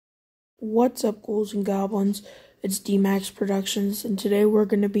What's up, ghouls and goblins? It's D-Max Productions, and today we're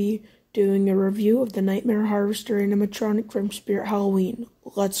going to be doing a review of the Nightmare Harvester animatronic from Spirit Halloween.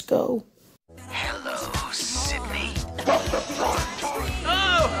 Let's go. Hello, Sydney.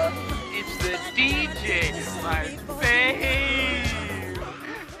 Oh, it's the DJ, my fave.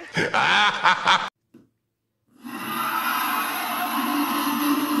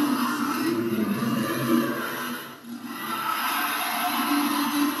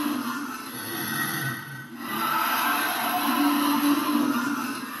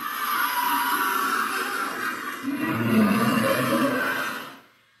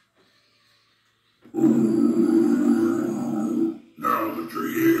 Now that you're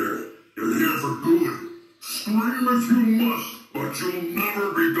here for good. Scream if you must, but you'll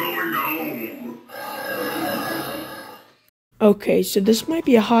never be going home. Okay, so this might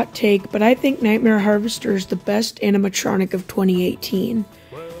be a hot take, but I think Nightmare Harvester is the best animatronic of 2018.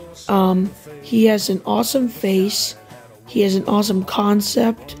 He has an awesome face. He has an awesome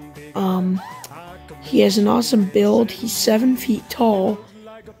concept. He has an awesome build. He's 7 feet tall.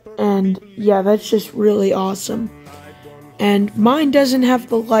 And yeah, that's just really awesome. And mine doesn't have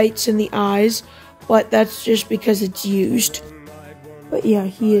the lights in the eyes, but that's just because it's used. But yeah,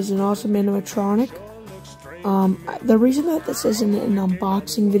 he is an awesome animatronic. The reason that this isn't an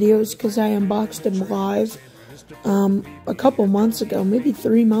unboxing video is because I unboxed him live a couple months ago, maybe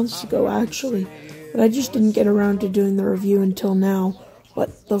 3 months ago actually. But I just didn't get around to doing the review until now.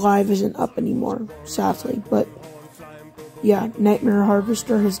 But the live isn't up anymore, sadly. But yeah, Nightmare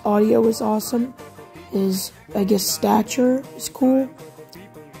Harvester, his audio is awesome. His, I guess, stature is cool.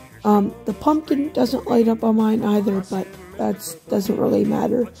 The pumpkin doesn't light up on mine either, but that doesn't really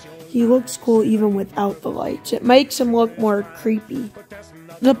matter. He looks cool even without the lights. It makes him look more creepy.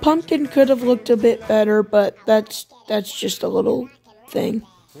 The pumpkin could have looked a bit better, but that's just a little thing.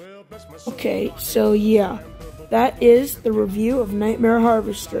 Okay, so yeah, that is the review of Nightmare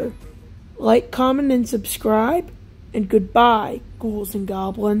Harvester. Like, comment, and subscribe, and goodbye, ghouls and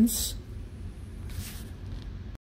goblins.